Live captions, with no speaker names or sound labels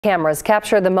Cameras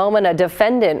captured the moment a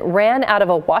defendant ran out of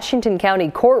a Washington County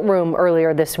courtroom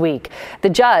earlier this week. The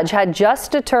judge had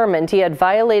just determined he had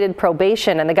violated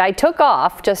probation, and the guy took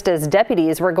off just as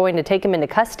deputies were going to take him into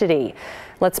custody.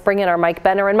 Let's bring in our Mike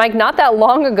Benner. And Mike, not that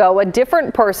long ago, a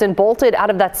different person bolted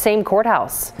out of that same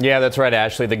courthouse. Yeah, that's right,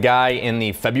 Ashley. The guy in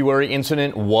the February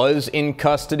incident was in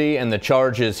custody, and the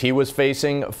charges he was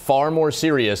facing far more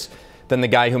serious than the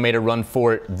guy who made a run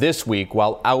for it this week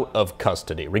while out of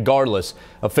custody. Regardless,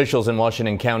 officials in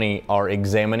Washington County are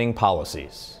examining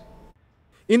policies.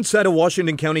 Inside a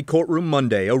Washington County courtroom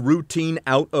Monday, a routine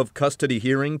out-of-custody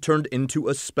hearing turned into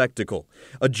a spectacle.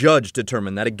 A judge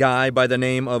determined that a guy by the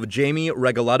name of Jamie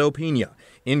Regalado Pena,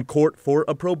 in court for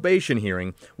a probation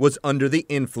hearing, was under the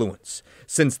influence.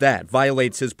 Since that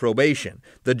violates his probation,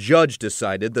 the judge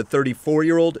decided the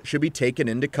 34-year-old should be taken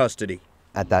into custody.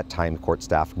 At that time, court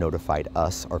staff notified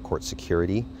us, our court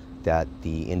security, that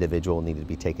the individual needed to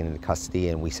be taken into custody,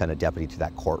 and we sent a deputy to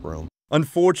that courtroom.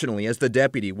 Unfortunately, as the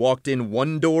deputy walked in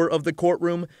one door of the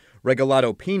courtroom,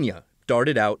 Regalado Pena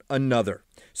darted out another.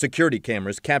 Security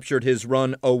cameras captured his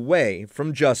run away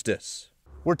from justice.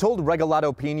 We're told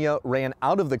Regalado Pena ran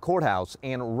out of the courthouse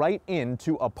and right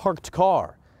into a parked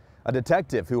car. A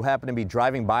detective who happened to be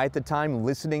driving by at the time,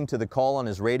 listening to the call on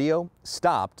his radio,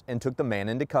 stopped and took the man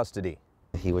into custody.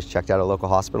 He was checked out at a local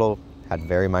hospital, had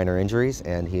very minor injuries,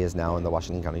 and he is now in the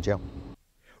Washington County Jail.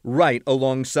 Right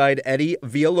alongside Eddie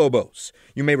Villalobos.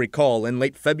 You may recall in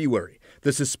late February,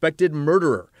 the suspected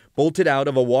murderer bolted out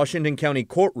of a Washington County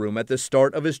courtroom at the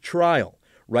start of his trial,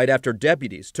 right after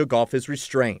deputies took off his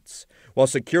restraints. While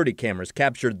security cameras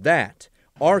captured that,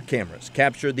 our cameras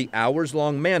captured the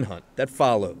hours-long manhunt that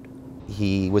followed.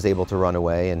 He was able to run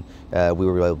away, and we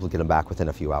were able to get him back within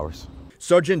a few hours.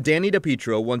 Sergeant Danny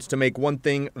DePietro wants to make one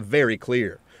thing very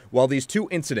clear. While these two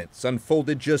incidents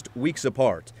unfolded just weeks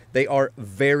apart, they are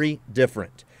very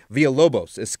different.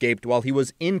 Villalobos escaped while he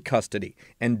was in custody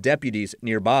and deputies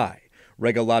nearby.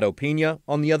 Regalado Pena,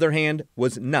 on the other hand,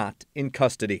 was not in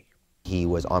custody. He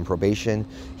was on probation.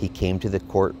 He came to the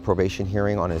court probation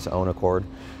hearing on his own accord.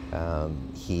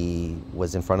 He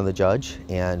was in front of the judge,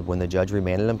 and when the judge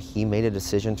remanded him, he made a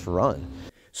decision to run.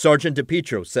 Sergeant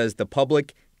DePietro says the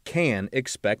public can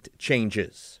expect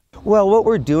changes. Well, what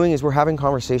we're doing is we're having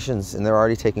conversations, and they're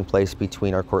already taking place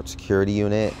between our court security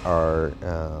unit,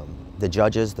 the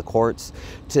judges, the courts,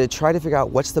 to try to figure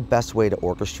out what's the best way to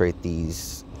orchestrate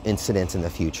these incidents in the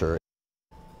future.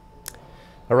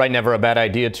 All right, never a bad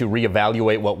idea to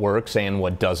reevaluate what works and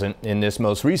what doesn't. In this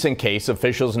most recent case,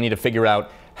 officials need to figure out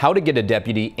how to get a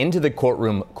deputy into the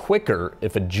courtroom quicker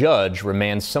if a judge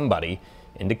remands somebody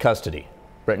into custody.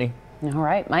 Brittany? All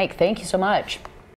right, Mike, thank you so much.